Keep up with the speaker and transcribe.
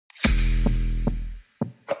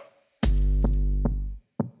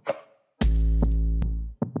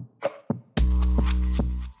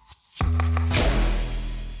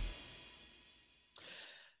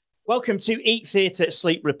Welcome to Eat Theatre,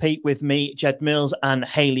 Sleep, Repeat with me, Ged Mills and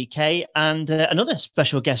Hayley Kay, and another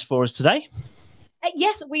special guest for us today.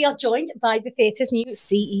 Yes, we are joined by the theatre's new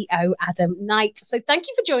CEO, Adam Knight. So thank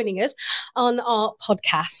you for joining us on our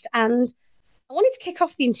podcast. And I wanted to kick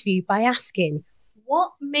off the interview by asking,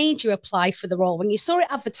 what made you apply for the role? When you saw it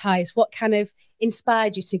advertised, what kind of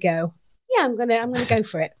inspired you to go, yeah, I'm gonna go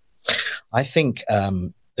for it? I think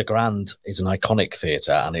the Grand is an iconic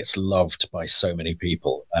theatre and it's loved by so many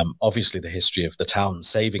people. Obviously, the history of the town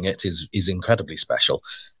saving it is incredibly special,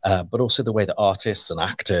 but also the way that artists and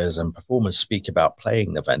actors and performers speak about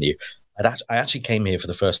playing the venue. I actually came here for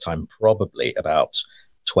the first time probably about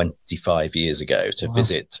 25 years ago to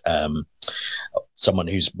visit someone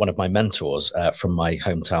who's one of my mentors from my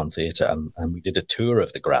hometown theatre, and we did a tour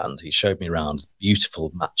of the Grand. He showed me around beautiful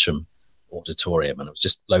Matcham auditorium and I was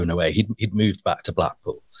just blown away. He'd moved back to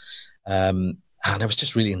Blackpool, and I was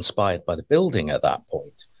just really inspired by the building at that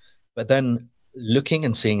point. But then looking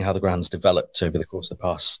and seeing how the Grand's developed over the course of the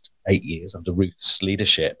past 8 years under Ruth's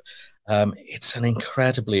leadership, it's an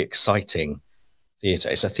incredibly exciting theatre.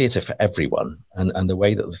 It's a theatre for everyone, and the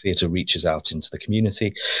way that the theatre reaches out into the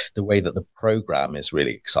community, the way that the programme is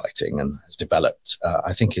really exciting and has developed,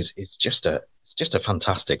 I think is just a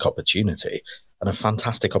fantastic opportunity, and a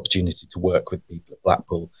fantastic opportunity to work with people at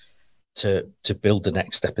Blackpool to build the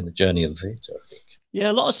next step in the journey of the theatre, I think. Yeah,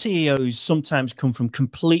 a lot of CEOs sometimes come from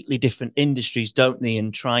completely different industries, don't they,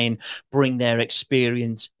 and try and bring their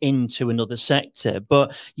experience into another sector.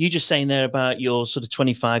 But you just saying there about your sort of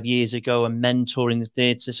 25 years ago and mentoring the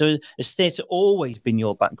theatre. So has theatre always been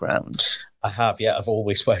your background? I have, yeah. I've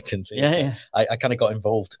always worked in theatre. Yeah. I kind of got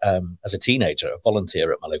involved as a teenager, a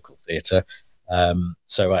volunteer at my local theatre.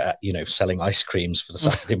 So I, selling ice creams for the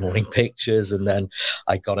Saturday morning pictures, and then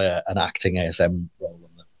I got an acting ASM role on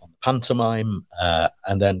the pantomime,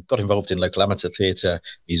 and then got involved in local amateur theatre,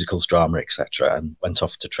 musicals, drama, etc., and went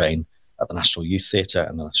off to train at the National Youth Theatre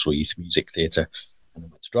and the National Youth Music Theatre, and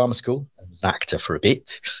then went to drama school and was an actor for a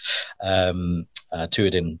bit.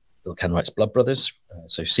 Toured in Bill Kenwright's Blood Brothers,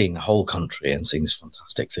 so seeing the whole country and seeing these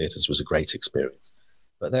fantastic theatres was a great experience.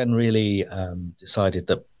 But then really decided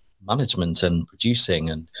that management and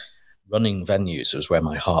producing and running venues was where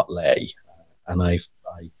my heart lay, and I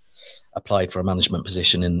applied for a management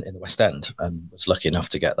position in the West End and was lucky enough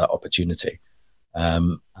to get that opportunity.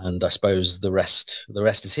 And I suppose the rest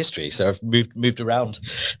is history. So I've moved around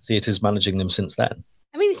theatres, managing them since then.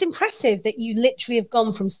 I mean, it's impressive that you literally have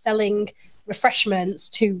gone from selling refreshments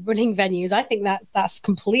to running venues. I think that's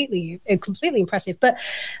completely impressive. But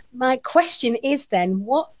my question is then,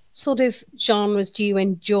 what sort of genres do you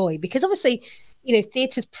enjoy? Because obviously,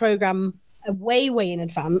 theatres programme way in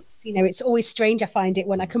advance. It's always strange, I find it,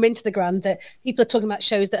 when I come into the Grand, that people are talking about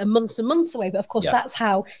shows that are months and months away. But of course, that's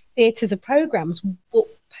how theatres are programmed. But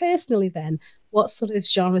personally then, what sort of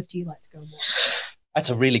genres do you like to go and watch? That's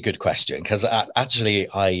a really good question, because actually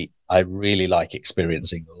I really like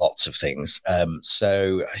experiencing lots of things.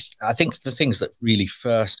 So I think the things that really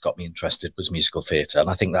first got me interested was musical theatre, and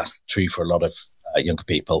I think that's true for a lot of younger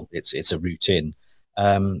people. It's a routine.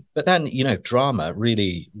 But then, drama,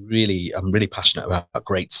 really, I'm really passionate about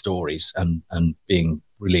great stories and being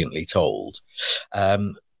brilliantly told.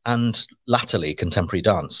 And latterly, contemporary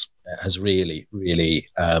dance has really,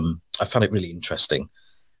 I found it really interesting.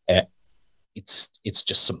 It's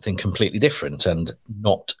just something completely different and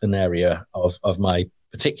not an area of my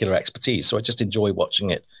particular expertise. So I just enjoy watching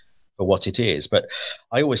it for what it is. But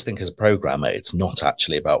I always think as a programmer, it's not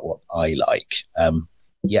actually about what I like.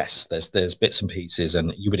 Yes, there's bits and pieces,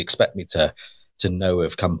 and you would expect me to know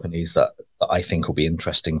of companies that I think will be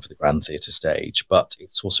interesting for the Grand Theatre stage, but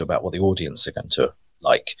it's also about what the audience are going to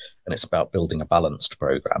like, and it's about building a balanced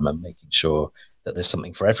programme and making sure that there's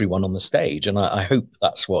something for everyone on the stage. And I hope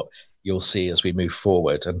that's what you'll see as we move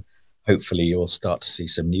forward, and hopefully you'll start to see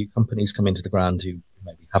some new companies come into the Grand who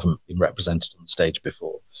maybe haven't been represented on the stage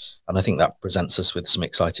before. And I think that presents us with some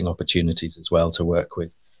exciting opportunities as well to work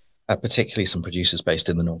with, particularly some producers based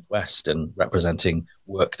in the Northwest and representing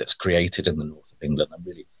work that's created in the north of England. I'm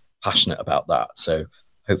really passionate about that. So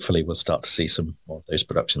hopefully we'll start to see some more of those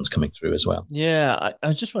productions coming through as well. Yeah,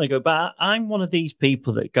 I just want to go back. I'm one of these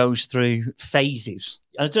people that goes through phases.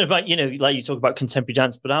 I don't know about, like you talk about contemporary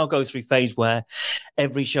dance, but I'll go through a phase where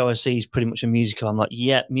every show I see is pretty much a musical. I'm like,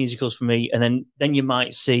 yeah, musicals for me. And then you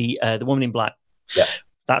might see The Woman in Black. Yeah.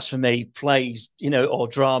 That's for me, plays, or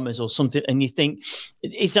dramas or something. And you think,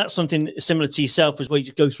 is that something similar to yourself as well? You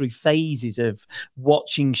just go through phases of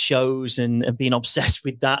watching shows and being obsessed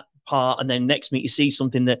with that part, and then next minute you see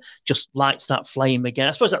something that just lights that flame again.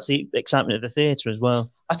 I suppose that's the excitement of the theatre as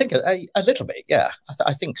well. I think a little bit, yeah.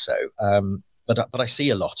 I think so. but I see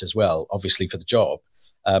a lot as well, obviously for the job.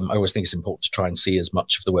 I always think it's important to try and see as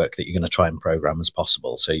much of the work that you're going to try and program as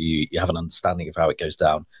possible, so you have an understanding of how it goes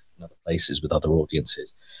down in other places with other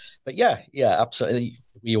audiences. But yeah, absolutely.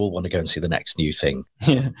 We all want to go and see the next new thing.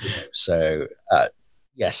 Yeah. So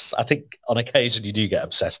yes, I think on occasion you do get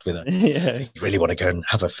obsessed with it. Yeah. You really want to go and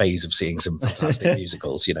have a phase of seeing some fantastic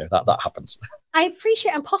musicals. That happens. I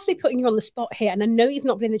appreciate I'm possibly putting you on the spot here, and I know you've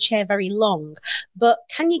not been in the chair very long, but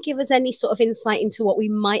can you give us any sort of insight into what we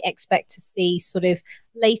might expect to see sort of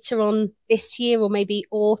later on this year, or maybe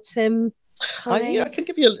autumn? I can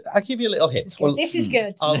give you a little hint. This is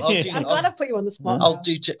good. I'm glad I put you on the spot.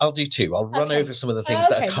 I'll do two. I'll run over some of the things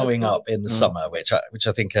that are coming up in the summer, which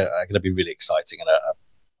I think are going to be really exciting and are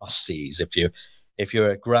must-sees if you're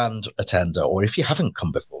a grand attender, or if you haven't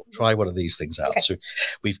come before, try one of these things out. So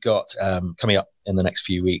we've got coming up in the next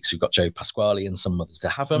few weeks, we've got Joe Pasquale and Some Mothers to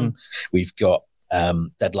Have 'Em. We've got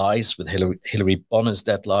Dead Lies with Hilary Bonner's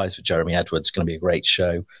Dead Lies with Jeremy Edwards, going to be a great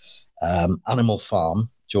show. Animal Farm,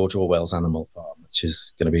 George Orwell's Animal Farm, which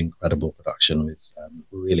is going to be an incredible production with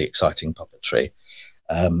really exciting puppetry.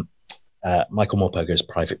 Michael Morpurgo's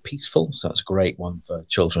Private Peaceful, so that's a great one for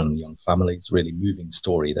children and young families, really moving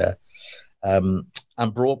story there.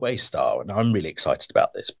 And Broadway star, and I'm really excited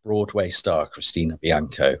about this, Broadway star Christina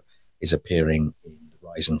Bianco is appearing in The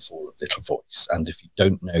Rise and Fall of Little Voice. And if you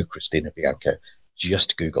don't know Christina Bianco,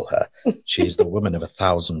 just Google her. She is the woman of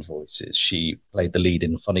 1,000 voices. She played the lead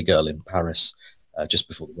in Funny Girl in Paris just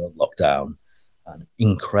before the world locked down. An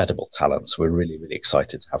incredible talent. So we're really, really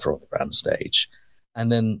excited to have her on the grand stage.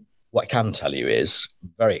 And then what I can tell you is,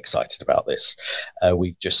 I'm very excited about this.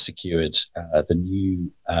 We've just secured the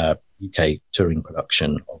new UK touring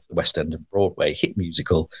production of the West End and Broadway hit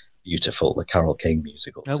musical, Beautiful, the Carol King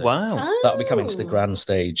musical. Oh, so wow. That'll be coming to the grand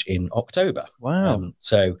stage in October. Wow.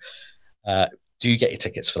 So do get your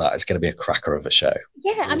tickets for that. It's going to be a cracker of a show.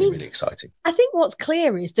 Yeah, really, I mean, really exciting. I think what's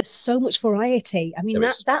clear is there's so much variety. I mean,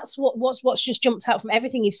 that's what's just jumped out from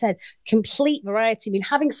everything you've said. Complete variety. I mean,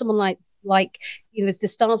 having someone like the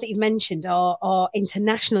stars that you've mentioned are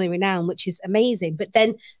internationally renowned, which is amazing. But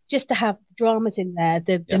then just to have the dramas in there,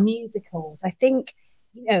 the musicals, I think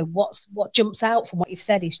what jumps out from what you've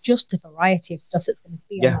said is just the variety of stuff that's going to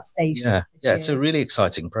be on that stage. Yeah, it's a really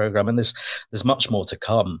exciting program, and there's much more to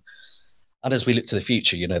come. And as we look to the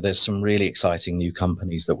future, there's some really exciting new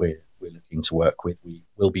companies that we're looking to work with. We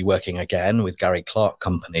will be working again with Gary Clark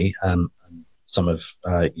Company, and some of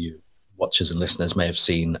you watchers and listeners may have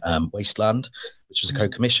seen Wasteland, which was a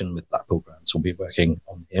co-commission with Blackpool Grand. So we'll be working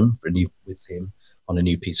on him with him on a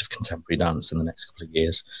new piece of contemporary dance in the next couple of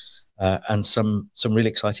years. And some really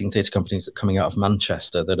exciting theatre companies that are coming out of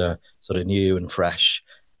Manchester that are sort of new and fresh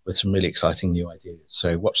with some really exciting new ideas.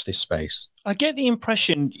 So watch this space. I get the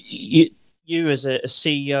impression you as a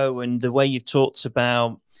CEO, and the way you've talked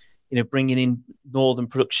about, bringing in Northern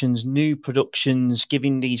productions, new productions,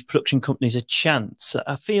 giving these production companies a chance.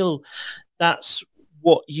 I feel that's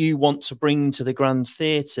what you want to bring to the Grand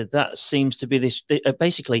Theatre. That seems to be this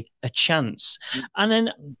basically a chance. And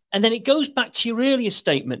then it goes back to your earlier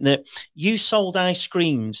statement that you sold ice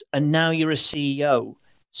creams and now you're a CEO.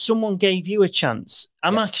 Someone gave you a chance.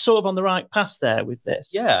 Am I sort of on the right path there with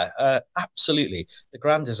this? Yeah, absolutely. The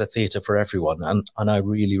Grand is a theatre for everyone, and I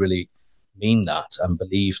really, really mean that and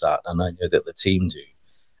believe that, and I know that the team do.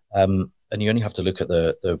 And you only have to look at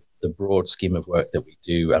the broad scheme of work that we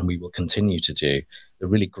do, and we will continue to do, the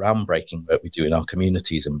really groundbreaking work we do in our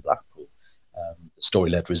communities in Blackpool, the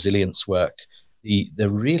story-led resilience work, the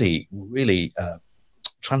really, really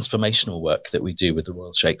transformational work that we do with the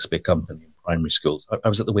Royal Shakespeare Company in primary schools. I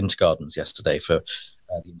was at the Winter Gardens yesterday for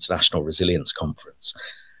the International Resilience Conference,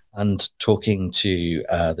 and talking to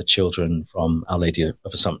the children from Our Lady of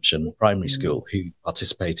Assumption Primary School who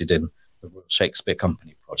participated in the Royal Shakespeare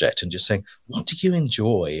Company project, and just saying, what do you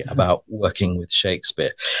enjoy about working with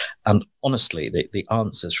Shakespeare? And honestly, the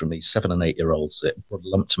answers from these 7 and 8 year olds, it brought a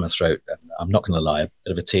lump to my throat, and I'm not going to lie, a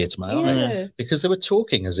bit of a tear to my eye, because they were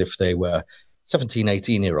talking as if they were 17,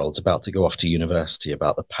 18 year olds about to go off to university,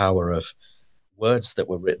 about the power of words that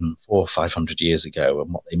were written 400 or 500 years ago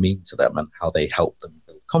and what they mean to them and how they help them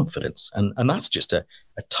build confidence. And that's just a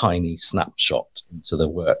tiny snapshot into the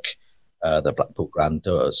work that Blackpool Grand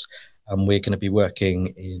does. And we're going to be working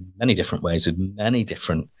in many different ways in many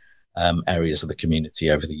different areas of the community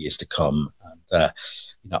over the years to come.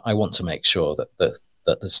 And I want to make sure that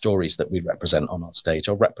the stories that we represent on our stage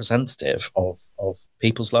are representative of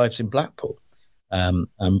people's lives in Blackpool. And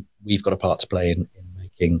we've got a part to play in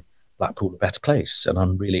making Blackpool a better place. And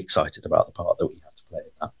I'm really excited about the part that we have to play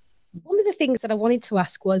in that. One of the things that I wanted to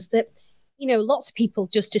ask was that, lots of people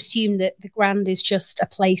just assume that the Grand is just a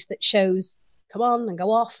place that shows come on and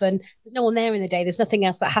go off, and there's no one there in the day. There's nothing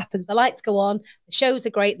else that happens. The lights go on, the shows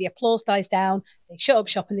are great, the applause dies down, they shut up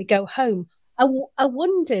shop and they go home. I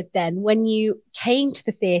wondered then, when you came to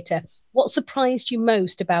the theatre, what surprised you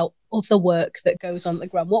most about other work that goes on at the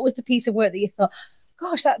Grand? What was the piece of work that you thought,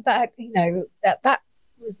 gosh, that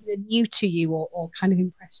was new to you, or kind of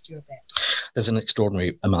impressed you a bit? There's an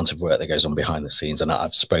extraordinary amount of work that goes on behind the scenes, and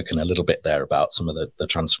I've spoken a little bit there about some of the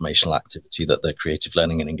transformational activity that the creative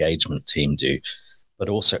learning and engagement team do, but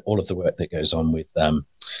also all of the work that goes on with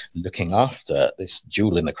looking after this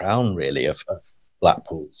jewel in the crown, really, of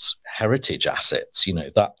Blackpool's heritage assets.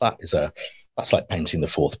 That's like painting the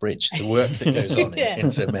Forth Bridge. The work that goes on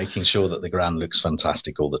into making sure that the Grand looks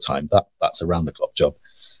fantastic all the time, that's a round-the-clock job.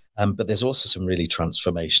 But there's also some really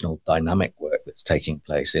transformational dynamic work that's taking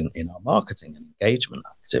place in our marketing and engagement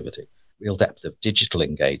activity, real depth of digital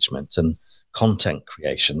engagement and content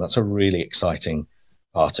creation. That's a really exciting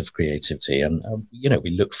part of creativity. And,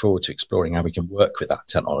 we look forward to exploring how we can work with that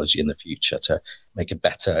technology in the future to make a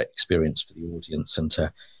better experience for the audience and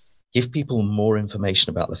to give people more information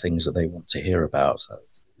about the things that they want to hear about.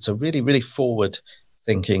 It's a really, really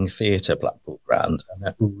forward-thinking theatre, Blackpool Grand, and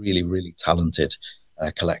a really, really talented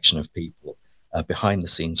collection of people behind the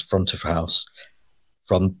scenes, front of house,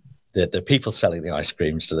 from the people selling the ice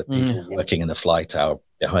creams to the people working in the fly tower,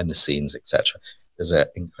 behind the scenes, etc. There's an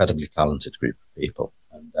incredibly talented group of people,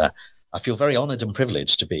 and I feel very honoured and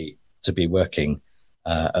privileged to be working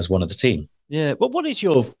as one of the team. Yeah, but what is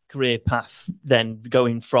your career path then,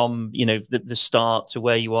 going from the start to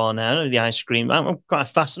where you are now? I know the ice cream. I'm quite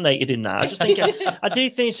fascinated in that. I just think I do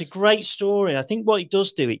think it's a great story. I think what it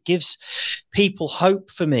does do, it gives people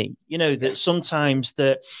hope for me. That sometimes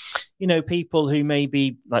people who may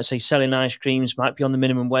be, like say, selling ice creams, might be on the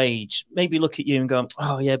minimum wage, maybe look at you and go,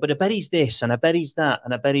 oh yeah, but I bet he's this and I bet he's that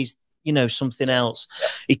and I bet he's something else.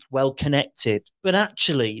 It's well connected, but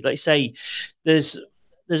actually, like say, there's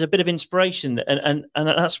a bit of inspiration, and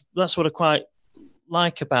that's what I quite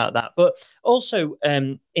like about that. But also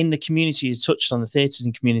in the community, you touched on the theatres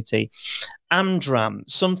and community, Amdram,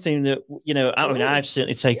 something that I've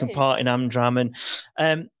certainly taken part in Amdram,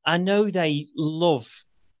 and I know they love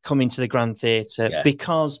coming to the Grand Theatre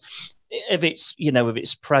because of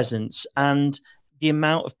its presence and the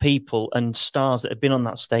amount of people and stars that have been on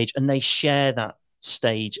that stage, and they share that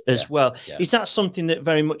stage as well. Is that something that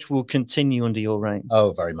very much will continue under your reign?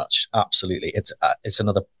 Oh, very much. Absolutely. It's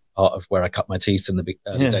another part of where I cut my teeth in the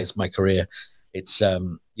early days of my career. It's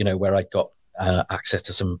where I got access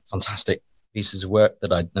to some fantastic pieces of work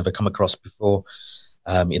that I'd never come across before.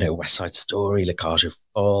 West Side Story, Le Cage aux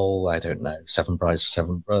Folles, I don't know, Seven Brides for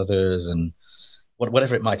Seven Brothers, and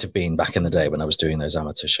whatever it might have been back in the day when I was doing those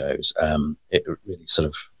amateur shows. It really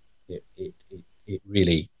it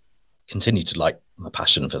really continued to light my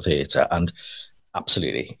passion for theatre, and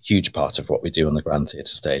absolutely huge part of what we do on the Grand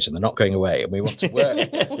Theatre stage, and they're not going away, and we want to work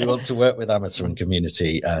we want to work with amateur and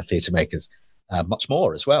community theatre makers much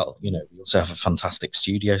more as well. We also have a fantastic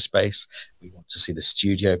studio space. We want to see the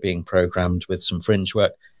studio being programmed with some fringe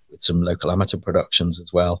work, with some local amateur productions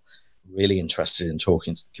as well. Really interested in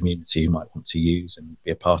talking to the community who might want to use and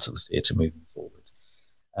be a part of the theatre moving forward.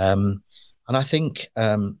 And I think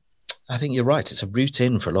you're right. It's a route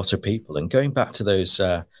in for a lot of people. And going back to those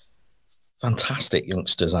fantastic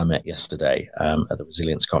youngsters I met yesterday at the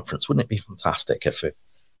Resilience Conference, wouldn't it be fantastic if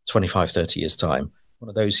 25, 30 years' time, one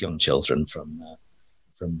of those young children from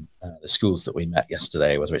the schools that we met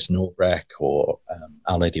yesterday, whether it's Norbreck or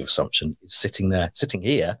Our Lady of Assumption, is sitting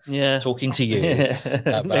here, talking to you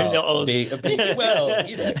about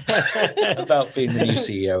about being the new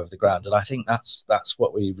CEO of the Grand. And I think that's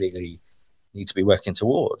what we really need to be working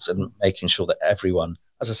towards, and making sure that everyone,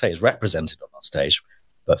 as I say, is represented on our stage,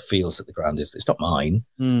 but feels that the Grand it's not mine.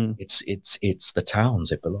 It's the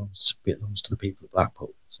town's. It belongs to the people of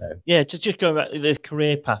Blackpool. So just going back to the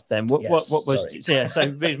career path then. What was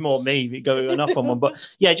so it's more me going off on one, but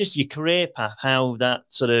just your career path, how that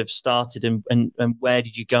sort of started, and where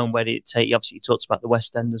did you go and where did it take you? Obviously, you talked about the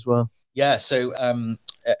West End as well. So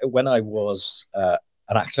when I was an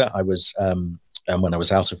actor, I was. And when I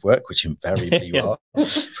was out of work, which invariably you are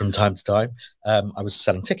from time to time, I was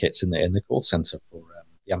selling tickets in the call centre for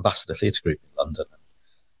the Ambassador Theatre Group in London.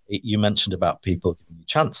 You mentioned about people giving you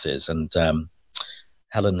chances, and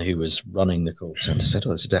Helen, who was running the call centre, said,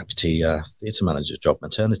 there's a deputy theatre manager job,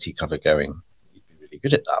 maternity cover going. You'd be really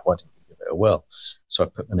good at that. Why didn't you give it a whirl? So I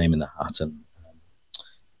put my name in the hat and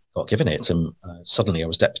got given it. And suddenly I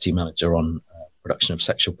was deputy manager on production of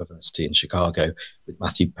Sexual Perversity in Chicago with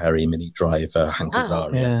Matthew Perry, Minnie Driver, Hank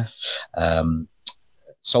Azaria.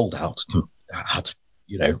 Sold out. Had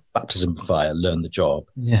baptism of fire, learn the job.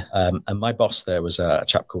 Yeah. And my boss there was a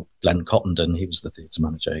chap called Glenn Cottenden. He was the theatre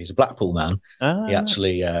manager. He's a Blackpool man. He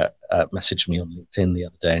actually messaged me on LinkedIn the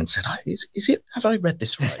other day and said, is it, have I read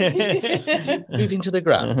this right? Moving to the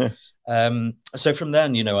Grand. So from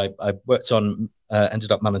then, I worked on,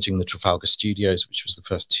 ended up managing the Trafalgar Studios, which was the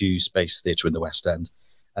first 2-space theatre in the West End,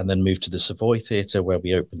 and then moved to the Savoy Theatre, where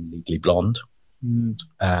we opened Legally Blonde.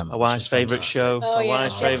 My wife's favourite show. My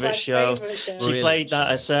wife's favourite show. She played that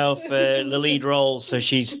herself, the lead role. So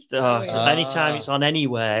she's anytime it's on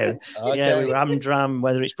anywhere, Amdram,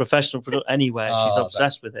 whether it's professional product, anywhere, she's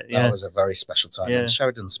obsessed with it. Yeah, that was a very special time. And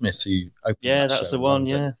Sheridan Smith, who opened that that's the one.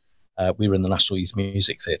 London, we were in the National Youth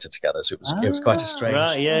Music Theatre together, so it was quite a strange.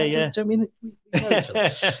 Right, Don't mean we know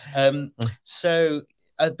each other.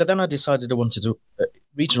 But then I decided I wanted to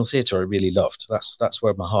regional theatre. I really loved. That's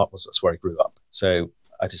where my heart was. That's where I grew up. So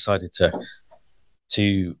I decided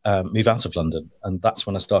to move out of London, and that's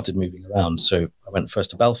when I started moving around. So I went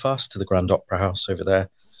first to Belfast, to the Grand Opera House over there,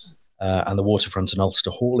 and the Waterfront and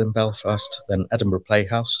Ulster Hall in Belfast. Then Edinburgh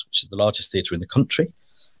Playhouse, which is the largest theatre in the country,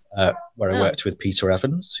 where I worked with Peter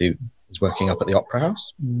Evans, who is working up at the Opera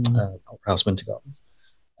House, Opera House Winter Gardens.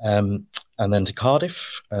 And then to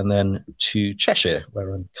Cardiff, and then to Cheshire,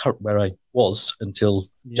 where I was until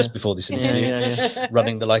just before this interview,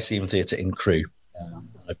 running the Lyceum Theatre in Crewe.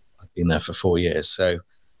 I've been there for 4 years. So,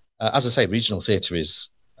 as I say, regional theatre is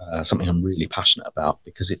something I'm really passionate about,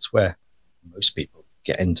 because it's where most people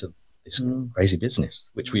get into this crazy business,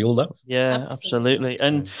 which we all love. Yeah, absolutely.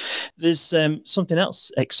 And there's something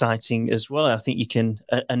else exciting as well, I think you can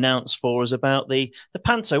announce for us, about the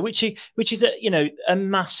Panto, which is a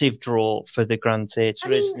massive draw for the Grand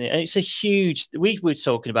Theatre, isn't it? And it's a huge, we were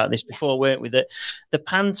talking about this before, weren't we, that the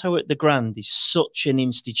Panto at the Grand is such an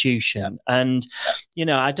institution. And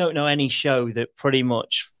I don't know any show that pretty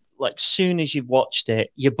much, like, soon as you've watched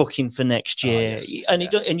it, you're booking for next year, and you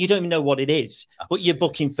don't even know what it is. Absolutely. But you're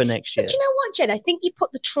booking for next year. But you know what, Jed? I think you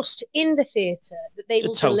put the trust in the theatre that they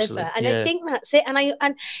will deliver, and I think that's it.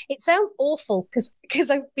 And it sounds awful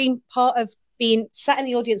because I've been part of being sat in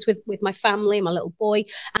the audience with my family, my little boy,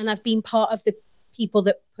 and I've been part of the people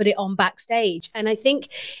that put it on backstage. And I think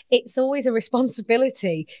it's always a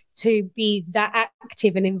responsibility to be that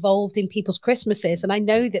active and involved in people's Christmases. And I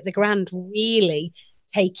know that the Grand really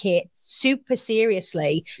take it super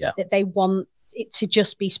seriously, that they want it to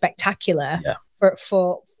just be spectacular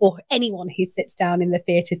for anyone who sits down in the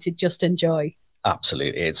theatre to just enjoy.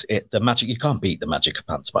 Absolutely. It's the magic. You can't beat the magic of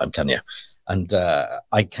pantomime, can you? And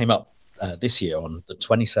I came up this year on the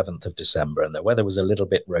 27th of December, and the weather was a little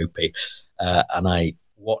bit ropey, and I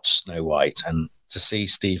watched Snow White, and to see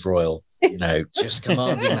Steve Royal just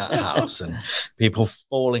commanding that house and people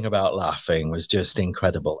falling about laughing was just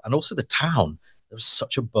incredible. And also the town. There was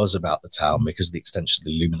such a buzz about the town because of the extension of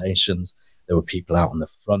the illuminations. There were people out on the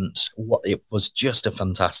front. It was just a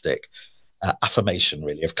fantastic affirmation,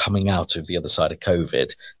 really, of coming out of the other side of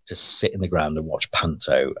COVID to sit in the ground and watch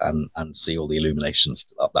Panto and see all the illuminations.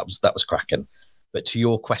 That was cracking. But to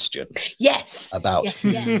your question, about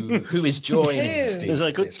who is joining, Steve, there's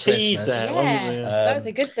a good tease there. That was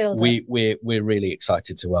a good build. We're really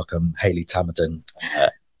excited to welcome Hayley Tamerden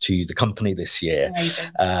to the company this year,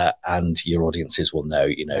 and your audiences will know.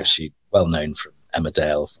 She's well known from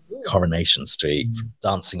Emmerdale, from Coronation Street, from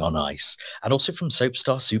Dancing on Ice, and also from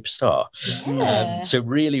Soapstar Superstar. So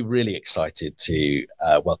really, really excited to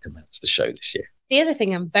welcome her to the show this year. The other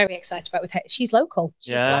thing I'm very excited about with her, she's local.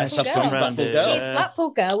 She's Blackpool girl. She's Blackpool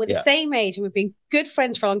girl with the same age, and we've been good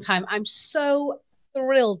friends for a long time. I'm so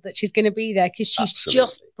thrilled that she's going to be there because she's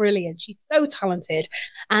just brilliant. She's so talented,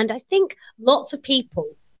 and I think lots of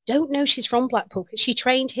people don't know she's from Blackpool because she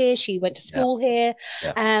trained here, she went to school here,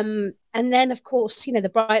 and then of course the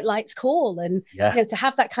bright lights call, and to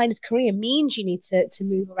have that kind of career means you need to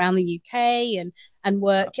move around the UK and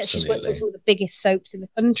work. She's worked with some of the biggest soaps in the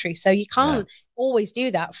country, so you can't always do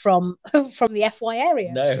that from the FY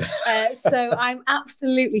area. So I'm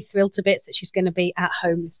absolutely thrilled to bits that she's going to be at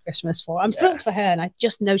home this Christmas. I'm thrilled for her, and I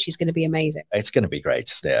just know she's going to be amazing. It's going to be great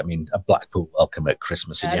to stay. I mean, a Blackpool welcome at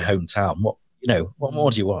Christmas in your hometown. What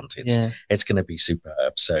more do you want? It's going to be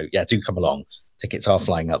superb. So do come along. Tickets are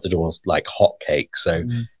flying out the doors like hotcakes.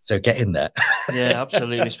 So get in there.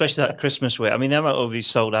 Absolutely. Especially that Christmas week. I mean, they might all be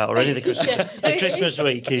sold out already. The Christmas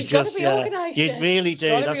week is just, you really do.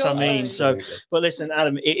 That's what I mean. So, but listen,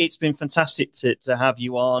 Adam, it's been fantastic to have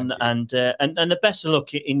you on, and the best of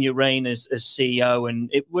luck in your reign as CEO. And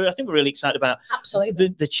I think we're really excited about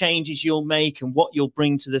the changes you'll make and what you'll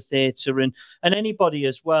bring to the theatre, and anybody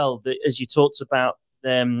as well that, as you talked about,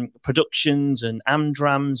 productions and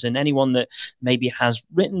amdrams and anyone that maybe has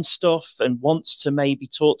written stuff and wants to maybe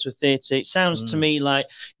talk to a theatre, it sounds to me like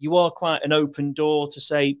you are quite an open door to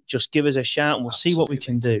say, just give us a shout and we'll see what we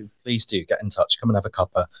can do. Please do get in touch. Come and have a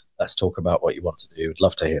cuppa. Let's talk about what you want to do. I'd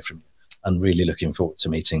love to hear from you. I'm really looking forward to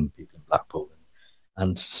meeting people in Blackpool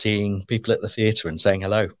and seeing people at the theatre and saying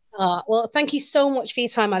hello. Well, thank you so much for your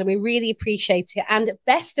time, Adam. We really appreciate it. And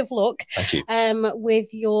best of luck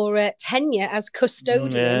with your tenure as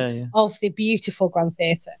custodian of the beautiful Grand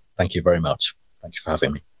Theatre. Thank you very much. Thank you for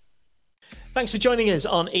having me. Thanks for joining us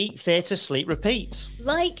on Eat, Theatre, Sleep, Repeat.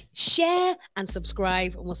 Like, share and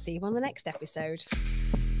subscribe, and we'll see you on the next episode.